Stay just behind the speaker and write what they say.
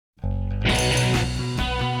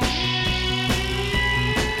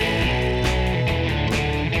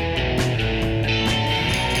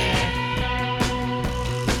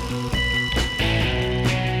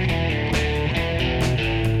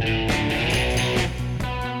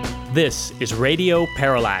This is Radio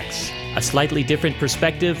Parallax, a slightly different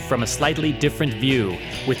perspective from a slightly different view,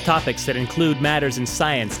 with topics that include matters in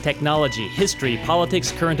science, technology, history,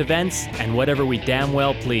 politics, current events, and whatever we damn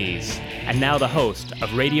well please. And now the host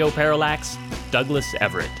of Radio Parallax, Douglas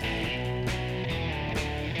Everett.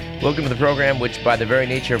 Welcome to the program, which by the very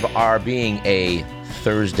nature of our being a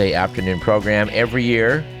Thursday afternoon program every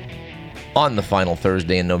year on the final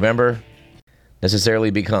Thursday in November, necessarily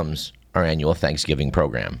becomes our annual Thanksgiving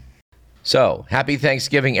program. So, happy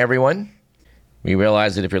Thanksgiving, everyone. We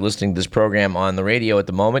realize that if you're listening to this program on the radio at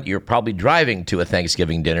the moment, you're probably driving to a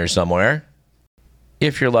Thanksgiving dinner somewhere.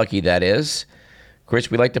 If you're lucky, that is. Of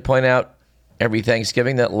course, we like to point out every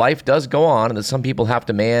Thanksgiving that life does go on and that some people have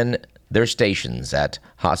to man their stations at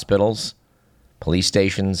hospitals, police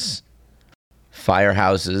stations,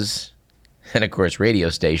 firehouses, and of course,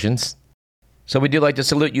 radio stations. So we do like to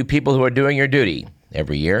salute you people who are doing your duty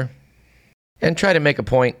every year and try to make a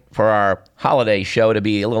point for our holiday show to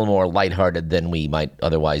be a little more lighthearted than we might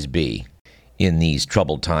otherwise be in these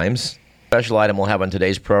troubled times. Special item we'll have on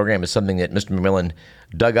today's program is something that Mr. McMillan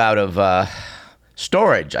dug out of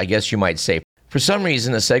storage, I guess you might say. For some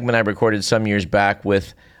reason, a segment I recorded some years back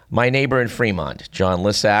with my neighbor in Fremont, John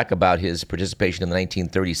Lissack, about his participation in the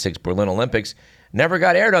 1936 Berlin Olympics, never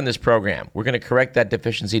got aired on this program. We're going to correct that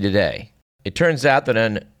deficiency today. It turns out that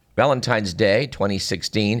on Valentine's Day,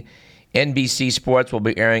 2016, NBC Sports will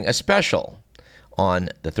be airing a special on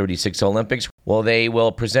the 36 Olympics. Well, they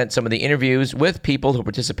will present some of the interviews with people who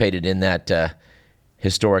participated in that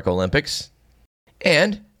historic Olympics.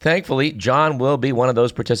 And thankfully, John will be one of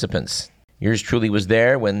those participants. Yours truly was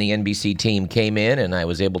there when the NBC team came in, and I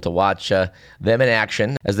was able to watch them in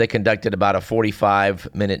action as they conducted about a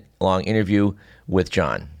 45-minute-long interview with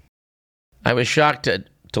John. I was shocked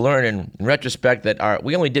to learn in retrospect that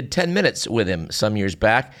we only did 10 minutes with him some years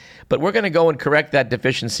back, but we're going to go and correct that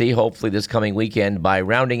deficiency hopefully this coming weekend by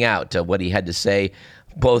rounding out what he had to say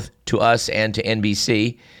both to us and to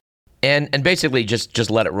NBC, and basically just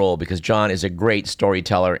let it roll because John is a great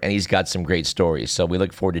storyteller and he's got some great stories. So we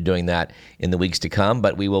look forward to doing that in the weeks to come,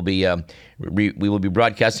 but we will be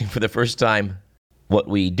broadcasting for the first time what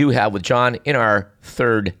we do have with John in our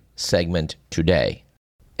third segment today.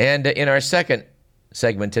 And in our second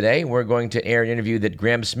segment today, we're going to air an interview that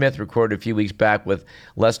Graham Smith recorded a few weeks back with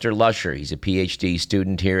Lester Lusher. He's a PhD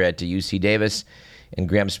student here at UC Davis, and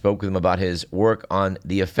Graham spoke with him about his work on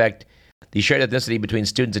the effect the shared ethnicity between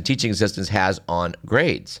students and teaching assistants has on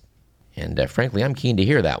grades. And frankly, I'm keen to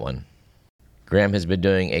hear that one. Graham has been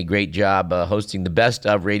doing a great job hosting the best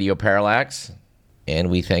of Radio Parallax, and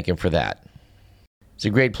we thank him for that. It's a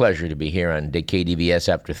great pleasure to be here on KDVS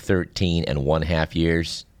after 13 and 1/2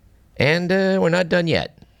 years. And we're not done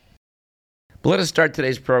yet. But let us start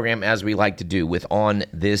today's program as we like to do with On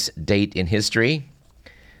This Date in History.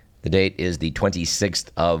 The date is the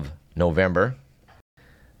 26th of November.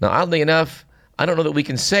 Now, oddly enough, I don't know that we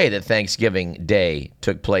can say that Thanksgiving Day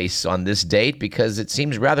took place on this date because it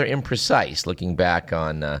seems rather imprecise looking back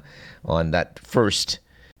on that first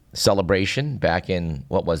celebration back in,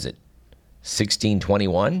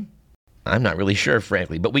 1621? I'm not really sure,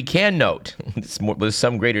 frankly, but we can note with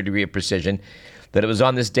some greater degree of precision that it was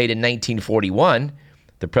on this date in 1941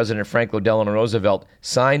 that President Franklin Delano Roosevelt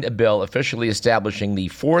signed a bill officially establishing the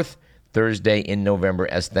fourth Thursday in November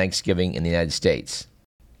as Thanksgiving in the United States.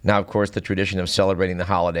 Now, of course, the tradition of celebrating the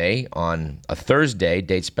holiday on a Thursday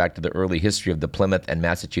dates back to the early history of the Plymouth and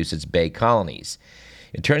Massachusetts Bay colonies.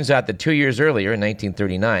 It turns out that 2 years earlier, in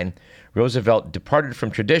 1939, Roosevelt departed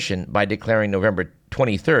from tradition by declaring November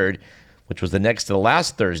 23rd, which was the next to the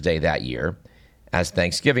last Thursday that year, as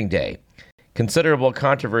Thanksgiving Day. Considerable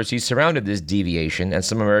controversy surrounded this deviation, and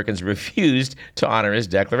some Americans refused to honor his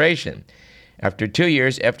declaration. After 2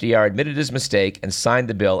 years, FDR admitted his mistake and signed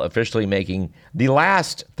the bill, officially making the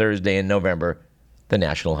last Thursday in November the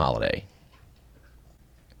national holiday.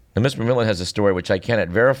 Now, Mr. McMillan has a story which I cannot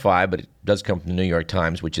verify, but it does come from the New York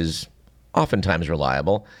Times, which is oftentimes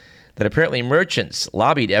reliable, that apparently merchants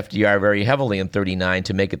lobbied FDR very heavily in 1939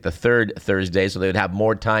 to make it the third Thursday so they would have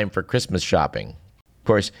more time for Christmas shopping. Of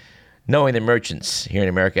course, knowing the merchants here in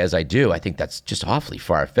America as I do, I think that's just awfully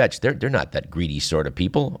far-fetched. They're not that greedy sort of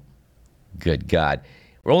people. Good God.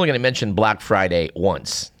 We're only going to mention Black Friday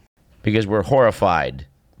once because we're horrified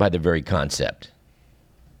by the very concept.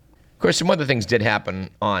 Of course, some other things did happen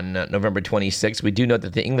on November 26th. We do know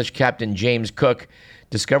that the English captain James Cook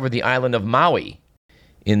discovered the island of Maui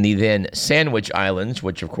in the then Sandwich Islands,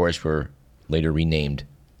 which of course were later renamed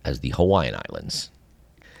as the Hawaiian Islands.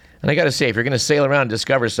 And I got to say, if you're going to sail around and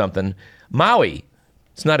discover something, Maui,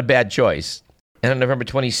 it's not a bad choice. And on November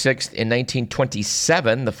 26th, in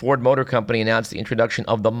 1927, the Ford Motor Company announced the introduction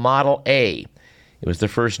of the Model A. It was the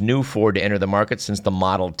first new Ford to enter the market since the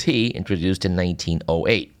Model T, introduced in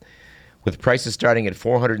 1908. With prices starting at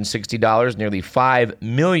 $460, nearly 5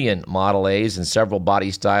 million Model A's in several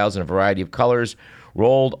body styles and a variety of colors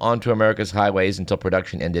rolled onto America's highways until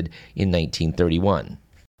production ended in 1931.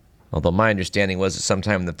 Although my understanding was that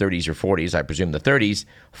sometime in the 30s or 40s, I presume the 30s,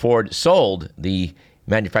 Ford sold the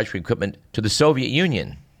manufacturing equipment to the Soviet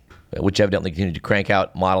Union, which evidently continued to crank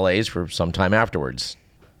out Model A's for some time afterwards.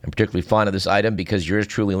 I'm particularly fond of this item because yours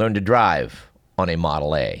truly learned to drive on a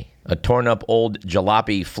Model A. A torn-up old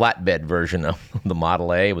jalopy flatbed version of the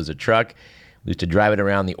Model A. It was a truck. We used to drive it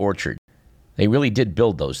around the orchard. They really did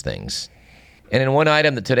build those things. And in one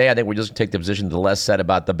item that today I think we're just going to take the position the less said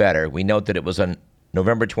about the better, we note that it was on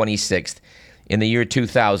November 26th in the year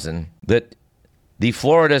 2000 that the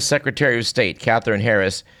Florida Secretary of State, Katherine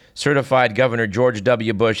Harris, certified Governor George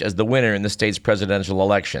W. Bush as the winner in the state's presidential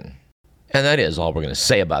election. And that is all we're going to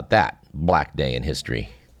say about that black day in history.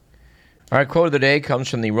 Our quote of the day comes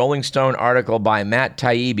from the Rolling Stone article by Matt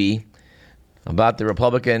Taibbi about the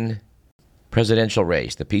Republican presidential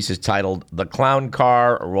race. The piece is titled, "The Clown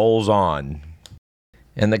Car Rolls On."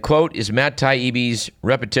 And the quote is Matt Taibbi's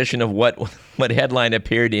repetition of what headline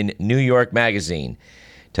appeared in New York Magazine.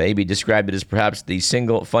 Taibbi described it as perhaps the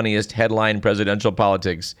single funniest headline presidential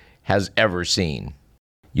politics has ever seen.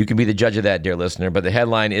 You can be the judge of that, dear listener, but the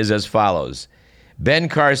headline is as follows. Ben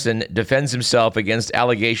Carson defends himself against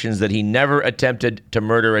allegations that he never attempted to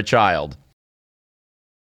murder a child.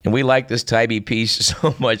 And we like this Taibbi piece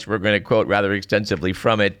so much, we're going to quote rather extensively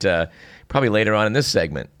from it, probably later on in this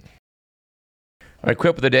segment. Our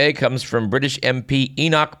quip of the day comes from British MP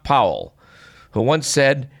Enoch Powell, who once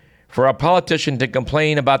said, "For a politician to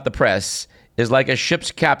complain about the press is like a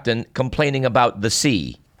ship's captain complaining about the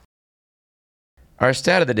sea." Our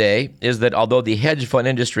stat of the day is that although the hedge fund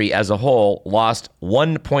industry as a whole lost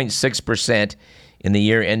 1.6% in the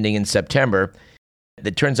year ending in September,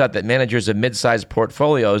 it turns out that managers of mid-sized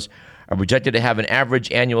portfolios are projected to have an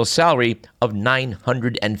average annual salary of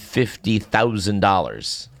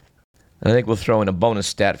 $950,000. I think we'll throw in a bonus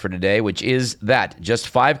stat for today, which is that just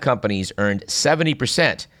 5 companies earned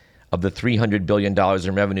 70% of the $300 billion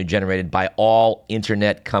in revenue generated by all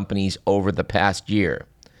internet companies over the past year.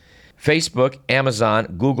 Facebook,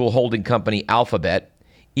 Amazon, Google holding company Alphabet,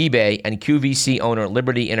 eBay, and QVC owner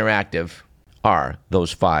Liberty Interactive are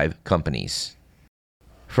those 5 companies.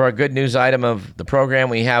 For our good news item of the program,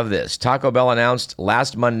 we have this. Taco Bell announced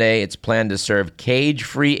last Monday its plan to serve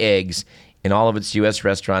cage-free eggs in all of its U.S.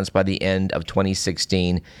 restaurants by the end of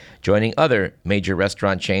 2016, joining other major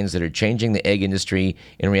restaurant chains that are changing the egg industry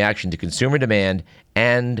in reaction to consumer demand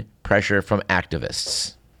and pressure from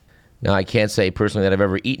activists. Now, I can't say personally that I've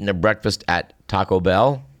ever eaten a breakfast at Taco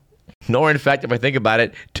Bell, nor, in fact, if I think about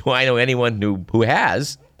it, do I know anyone who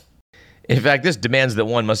has. In fact, this demands that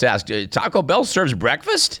one must ask, Taco Bell serves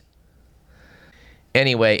breakfast?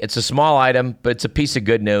 Anyway, it's a small item, but it's a piece of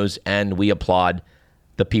good news, and we applaud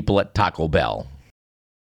the people at Taco Bell.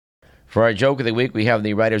 For our joke of the week, we have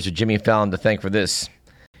the writers of Jimmy Fallon to thank for this.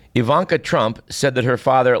 Ivanka Trump said that her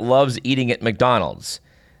father loves eating at McDonald's.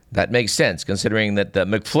 That makes sense, considering that the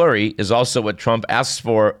McFlurry is also what Trump asks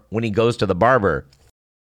for when he goes to the barber.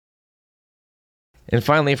 And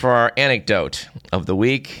finally, for our anecdote of the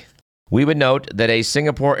week, we would note that a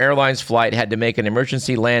Singapore Airlines flight had to make an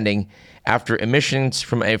emergency landing after emissions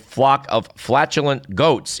from a flock of flatulent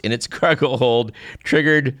goats in its cargo hold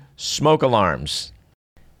triggered smoke alarms.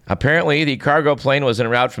 Apparently, the cargo plane was en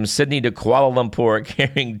route from Sydney to Kuala Lumpur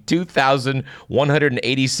carrying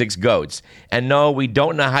 2,186 goats. And no, we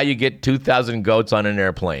don't know how you get 2,000 goats on an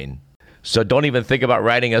airplane. So don't even think about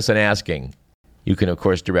writing us and asking. You can, of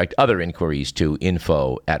course, direct other inquiries to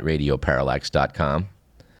info@radioparallax.com.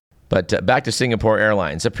 But back to Singapore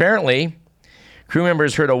Airlines. Apparently, crew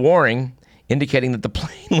members heard a warning indicating that the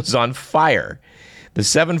plane was on fire. The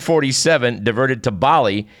 747 diverted to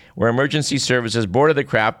Bali, where emergency services boarded the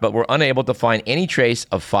craft but were unable to find any trace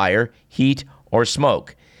of fire, heat, or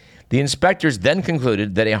smoke. The inspectors then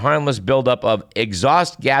concluded that a harmless buildup of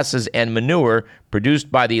exhaust gases and manure produced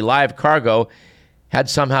by the live cargo had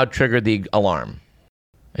somehow triggered the alarm.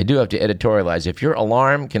 I do have to editorialize. If your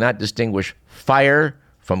alarm cannot distinguish fire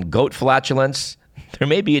from goat flatulence, there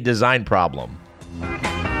may be a design problem.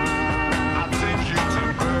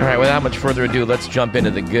 All right, without much further ado, let's jump into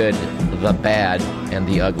the good, the bad, and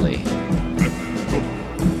the ugly.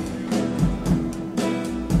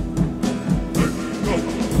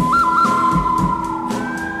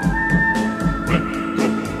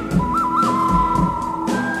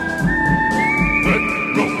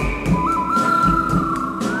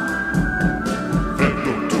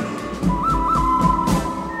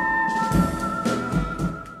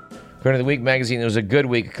 According to the Week magazine, it was a good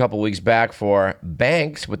week a couple weeks back for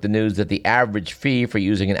banks, with the news that the average fee for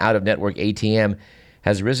using an out-of-network ATM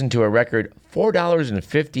has risen to a record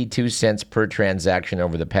 $4.52 per transaction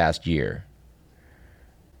over the past year.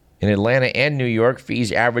 In Atlanta and New York,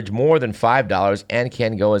 fees average more than $5 and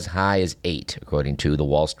can go as high as $8, according to the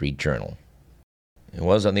Wall Street Journal. It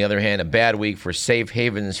was, on the other hand, a bad week for safe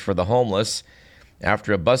havens for the homeless,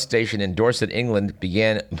 after a bus station in Dorset, England,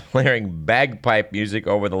 began blaring bagpipe music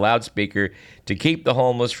over the loudspeaker to keep the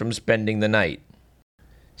homeless from spending the night.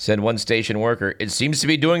 Said one station worker, "It seems to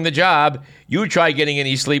be doing the job. You try getting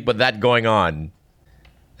any sleep with that going on."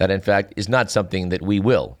 That, in fact, is not something that we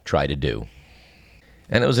will try to do.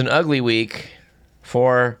 And it was an ugly week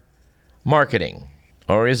for marketing.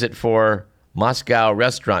 Or is it for Moscow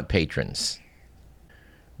restaurant patrons?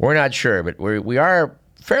 We're not sure, but we are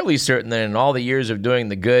fairly certain that in all the years of doing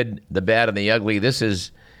the good, the bad, and the ugly, this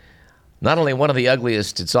is not only one of the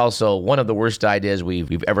ugliest, it's also one of the worst ideas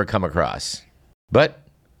we've ever come across. But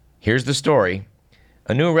here's the story.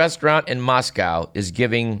 A new restaurant in Moscow is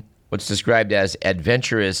giving what's described as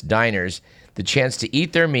adventurous diners the chance to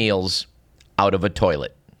eat their meals out of a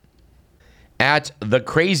toilet. At the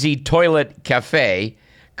Crazy Toilet Cafe,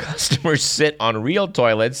 customers sit on real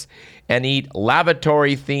toilets and eat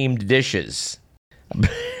lavatory-themed dishes.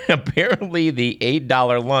 Apparently, the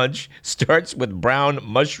 $8 lunch starts with brown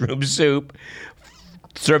mushroom soup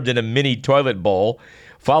served in a mini toilet bowl,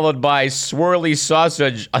 followed by swirly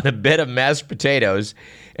sausage on a bed of mashed potatoes,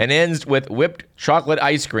 and ends with whipped chocolate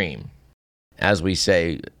ice cream. As we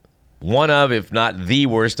say, one of, if not the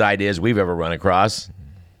worst ideas we've ever run across.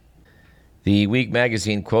 The Week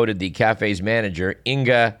magazine quoted the cafe's manager,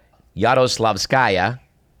 Inga Yaroslavskaya,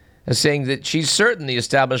 as saying that she's certain the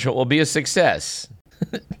establishment will be a success.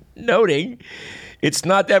 Noting, it's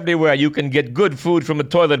not everywhere you can get good food from a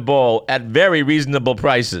toilet bowl at very reasonable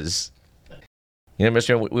prices. You know,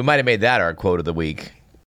 Mr. We might have made that our quote of the week.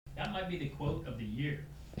 That might be the quote of the year.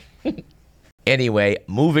 Anyway,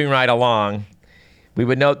 moving right along, we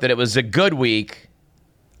would note that it was a good week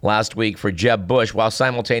last week for Jeb Bush, while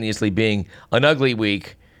simultaneously being an ugly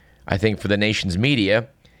week, I think, for the nation's media,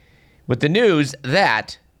 with the news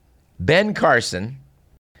that Ben Carson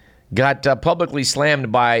got publicly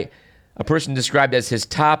slammed by a person described as his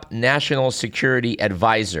top national security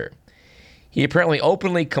advisor. He apparently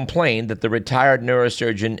openly complained that the retired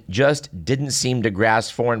neurosurgeon just didn't seem to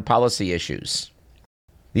grasp foreign policy issues.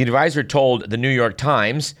 The advisor told the New York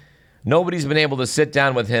Times, "Nobody's been able to sit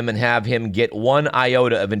down with him and have him get one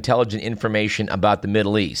iota of intelligent information about the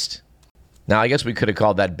Middle East." Now, I guess we could have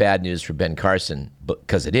called that bad news for Ben Carson,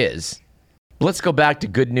 because it is. But let's go back to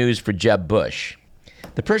good news for Jeb Bush.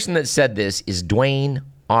 The person that said this is Dwayne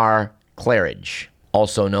R. Claridge,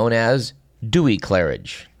 also known as Dewey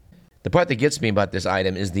Claridge. The part that gets me about this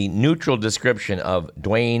item is the neutral description of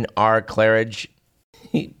Dwayne R. Claridge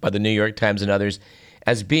by the New York Times and others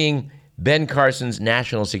as being Ben Carson's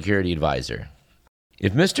national security advisor.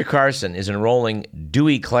 If Mr. Carson is enrolling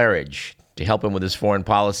Dewey Claridge to help him with his foreign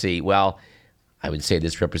policy, well, I would say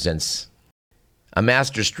this represents a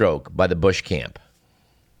masterstroke by the Bush camp.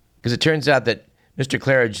 Because it turns out that Mr.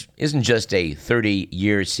 Claridge isn't just a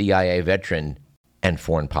 30-year CIA veteran and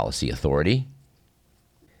foreign policy authority.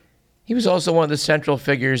 He was also one of the central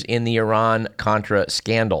figures in the Iran-Contra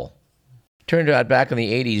scandal. Turned out back in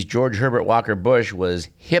the 80s, George Herbert Walker Bush was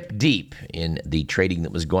hip deep in the trading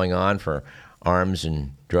that was going on for arms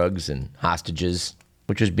and drugs and hostages,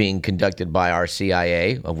 which was being conducted by our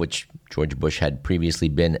CIA, of which George Bush had previously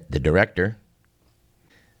been the director.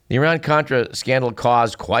 The Iran-Contra scandal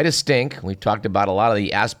caused quite a stink. We've talked about a lot of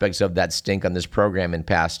the aspects of that stink on this program in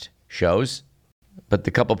past shows. But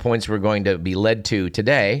the couple points we're going to be led to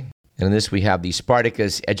today, and in this we have the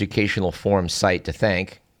Spartacus Educational Forum site to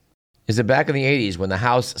thank, is that back in the 80s, when the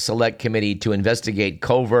House Select Committee to investigate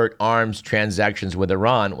covert arms transactions with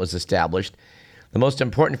Iran was established, the most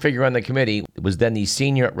important figure on the committee was then the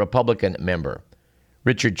senior Republican member,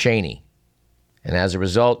 Richard Cheney. And as a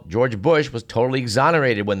result, George Bush was totally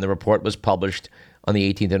exonerated when the report was published on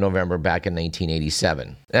the 18th of November back in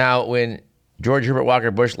 1987. Now, when George Herbert Walker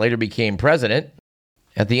Bush later became president,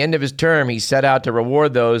 at the end of his term, he set out to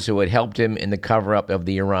reward those who had helped him in the cover-up of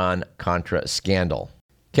the Iran-Contra scandal.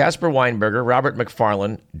 Caspar Weinberger, Robert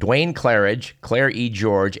McFarlane, Dwayne Claridge, Claire E.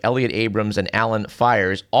 George, Elliot Abrams, and Alan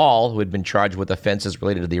Fires, all who had been charged with offenses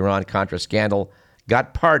related to the Iran-Contra scandal,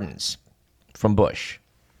 got pardons from Bush.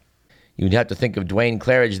 You'd have to think of Dwayne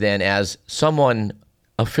Claridge then as someone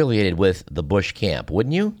affiliated with the Bush camp,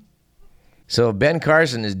 wouldn't you? So if Ben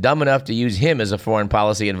Carson is dumb enough to use him as a foreign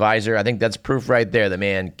policy advisor, I think that's proof right there the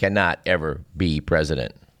man cannot ever be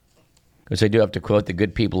president. course, I do have to quote the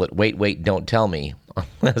good people at Wait, Wait, Don't Tell Me on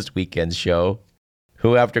last weekend's show,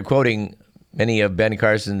 who, after quoting many of Ben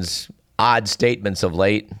Carson's odd statements of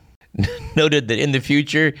late, noted that in the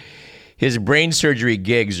future, his brain surgery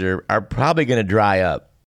gigs are probably going to dry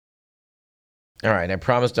up. All right, I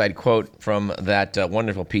promised I'd quote from that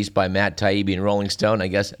wonderful piece by Matt Taibbi in Rolling Stone. I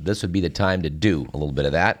guess this would be the time to do a little bit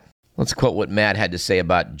of that. Let's quote what Matt had to say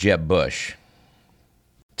about Jeb Bush.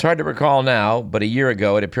 It's hard to recall now, but a year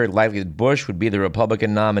ago it appeared likely that Bush would be the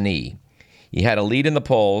Republican nominee. He had a lead in the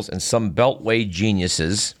polls, and some Beltway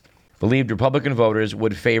geniuses believed Republican voters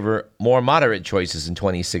would favor more moderate choices in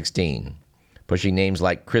 2016, pushing names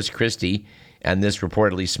like Chris Christie and this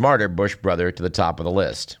reportedly smarter Bush brother to the top of the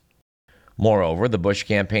list. Moreover, the Bush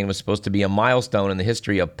campaign was supposed to be a milestone in the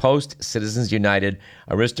history of post-Citizens United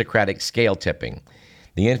aristocratic scale tipping.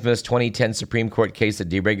 The infamous 2010 Supreme Court case that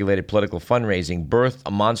deregulated political fundraising birthed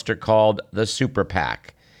a monster called the Super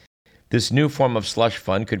PAC. This new form of slush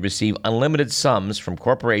fund could receive unlimited sums from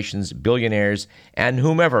corporations, billionaires, and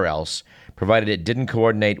whomever else, provided it didn't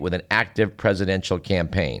coordinate with an active presidential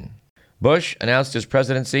campaign. Bush announced his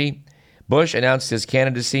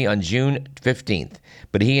candidacy on June 15th,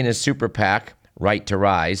 but he and his super PAC, Right to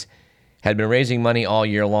Rise, had been raising money all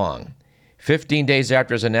year long. 15 days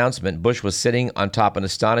after his announcement, Bush was sitting on top an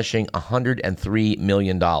astonishing $103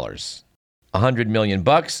 million. $100 million,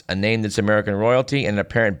 a name that's American royalty, and an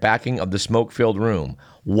apparent backing of the smoke-filled room.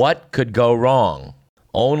 What could go wrong?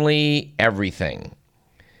 Only everything.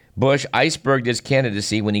 Bush iceberged his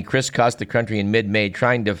candidacy when he crisscrossed the country in mid-May,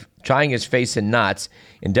 trying his face in knots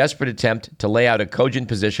in desperate attempt to lay out a cogent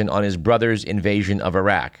position on his brother's invasion of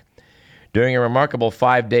Iraq. During a remarkable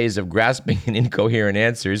 5 days of grasping and incoherent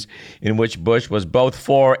answers, in which Bush was both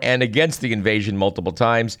for and against the invasion multiple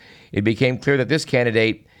times, it became clear that this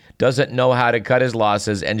candidate doesn't know how to cut his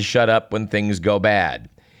losses and shut up when things go bad.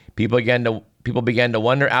 People began to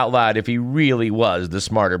wonder out loud if he really was the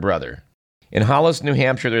smarter brother. In Hollis, New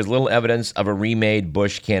Hampshire, there's little evidence of a remade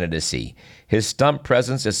Bush candidacy. His stump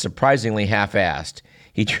presence is surprisingly half-assed.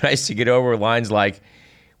 He tries to get over lines like,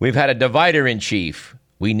 "We've had a divider-in-chief.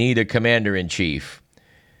 We need a commander-in-chief,"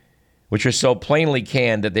 which are so plainly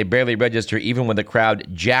canned that they barely register even with a crowd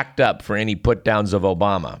jacked up for any put-downs of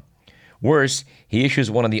Obama. Worse, he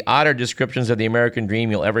issues one of the odder descriptions of the American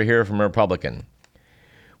dream you'll ever hear from a Republican.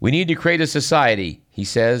 "We need to create a society," he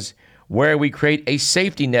says, "where we create a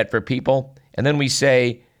safety net for people, and then we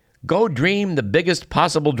say, go dream the biggest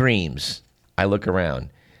possible dreams." I look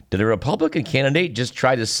around. Did a Republican candidate just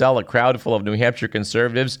try to sell a crowd full of New Hampshire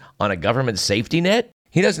conservatives on a government safety net?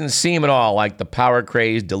 He doesn't seem at all like the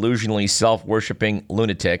power-crazed, delusionally self-worshipping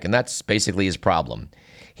lunatic, and that's basically his problem.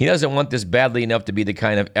 He doesn't want this badly enough to be the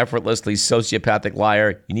kind of effortlessly sociopathic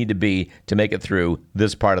liar you need to be to make it through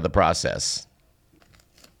this part of the process.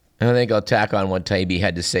 And I think I'll tack on what Taibbi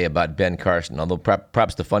had to say about Ben Carson, although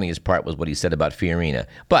perhaps the funniest part was what he said about Fiorina.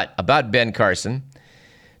 But about Ben Carson,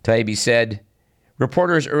 Taibbi said,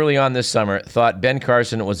 "Reporters early on this summer thought Ben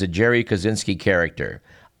Carson was a Jerry Kaczynski character,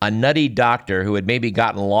 a nutty doctor who had maybe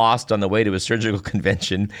gotten lost on the way to a surgical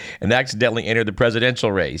convention and accidentally entered the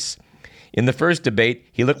presidential race. In the first debate,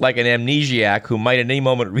 he looked like an amnesiac who might at any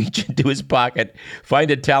moment reach into his pocket, find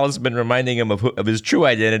a talisman reminding him of his true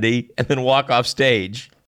identity, and then walk off stage.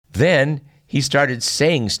 Then he started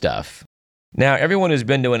saying stuff." Now, everyone who's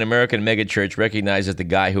been to an American megachurch recognizes the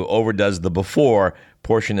guy who overdoes the before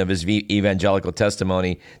portion of his evangelical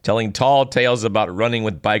testimony, telling tall tales about running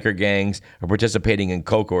with biker gangs or participating in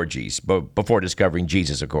coke orgies, before discovering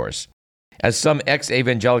Jesus, of course. As some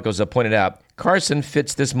ex-evangelicals have pointed out, Carson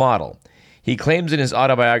fits this model. He claims in his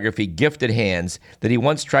autobiography, Gifted Hands, that he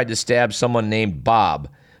once tried to stab someone named Bob,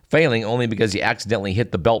 failing only because he accidentally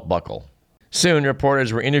hit the belt buckle. Soon,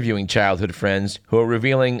 reporters were interviewing childhood friends who are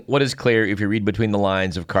revealing what is clear if you read between the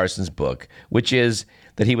lines of Carson's book, which is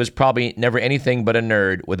that he was probably never anything but a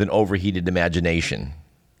nerd with an overheated imagination.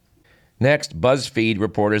 Next, BuzzFeed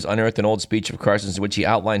reporters unearthed an old speech of Carson's in which he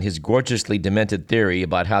outlined his gorgeously demented theory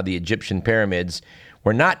about how the Egyptian pyramids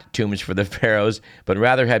were not tombs for the pharaohs, but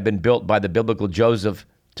rather had been built by the biblical Joseph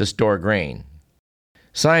to store grain.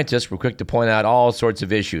 Scientists were quick to point out all sorts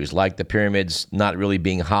of issues, like the pyramids not really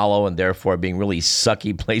being hollow and therefore being really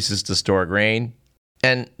sucky places to store grain.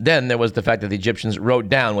 And then there was the fact that the Egyptians wrote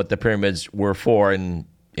down what the pyramids were for in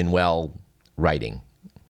writing.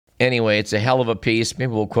 Anyway, it's a hell of a piece.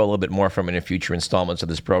 Maybe we'll quote a little bit more from it in future installments of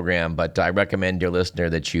this program, but I recommend, dear listener,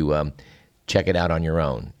 that you check it out on your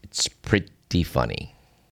own. It's pretty funny.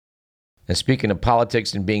 And speaking of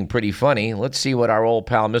politics and being pretty funny, let's see what our old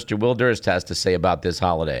pal Mr. Will Durst has to say about this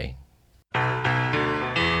holiday.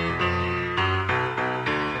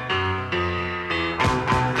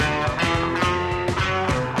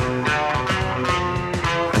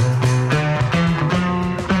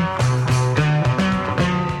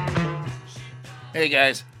 Hey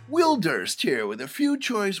guys, Will Durst here with a few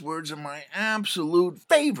choice words on my absolute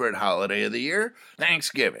favorite holiday of the year,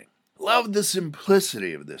 Thanksgiving. Love the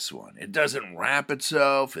simplicity of this one. It doesn't wrap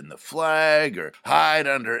itself in the flag or hide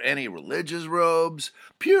under any religious robes.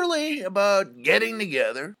 Purely about getting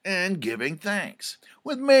together and giving thanks,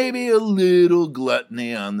 with maybe a little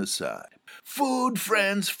gluttony on the side. Food,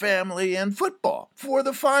 friends, family, and football for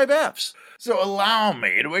the 5 F's. So allow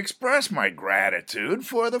me to express my gratitude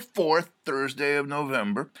for the 4th Thursday of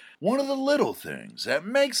November, one of the little things that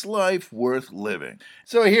makes life worth living.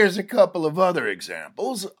 So here's a couple of other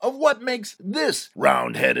examples of what makes this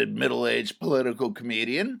round-headed middle-aged political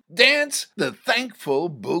comedian dance the thankful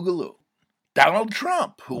boogaloo. Donald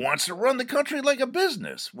Trump, who wants to run the country like a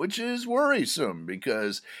business, which is worrisome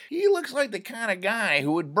because he looks like the kind of guy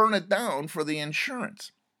who would burn it down for the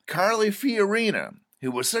insurance. Carly Fiorina,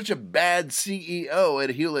 who was such a bad CEO at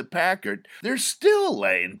Hewlett-Packard, they're still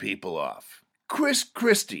laying people off. Chris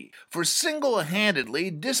Christie, for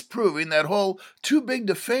single-handedly disproving that whole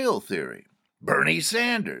too-big-to-fail theory. Bernie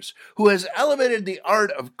Sanders, who has elevated the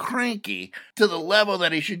art of cranky to the level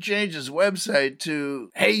that he should change his website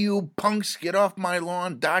to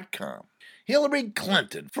heyyoupunksgetoffmylawn.com. Hillary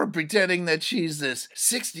Clinton, for pretending that she's this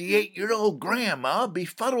 68-year-old grandma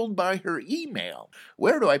befuddled by her email.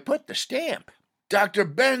 Where do I put the stamp? Dr.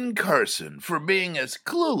 Ben Carson, for being as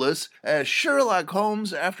clueless as Sherlock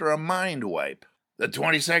Holmes after a mind wipe. The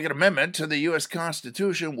 22nd Amendment to the U.S.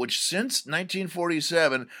 Constitution, which since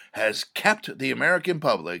 1947 has kept the American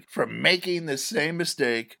public from making the same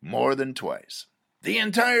mistake more than twice. The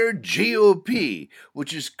entire GOP,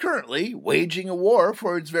 which is currently waging a war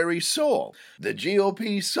for its very soul. The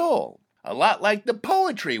GOP soul, a lot like the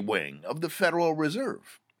poetry wing of the Federal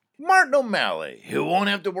Reserve. Martin O'Malley, who won't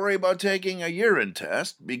have to worry about taking a urine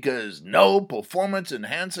test because no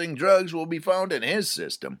performance-enhancing drugs will be found in his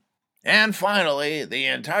system. And finally, the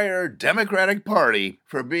entire Democratic Party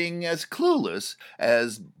for being as clueless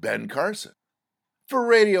as Ben Carson. For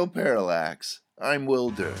Radio Parallax, I'm Will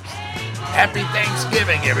Durst. Happy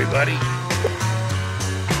Thanksgiving, everybody!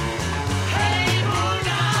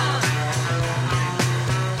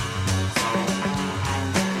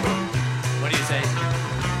 What do you say?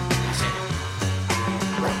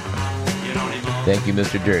 Thank you,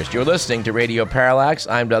 Mr. Durst. You're listening to Radio Parallax.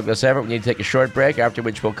 I'm Douglas Everett. We need to take a short break, after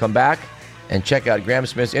which we'll come back and check out Graham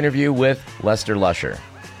Smith's interview with Lester Lusher.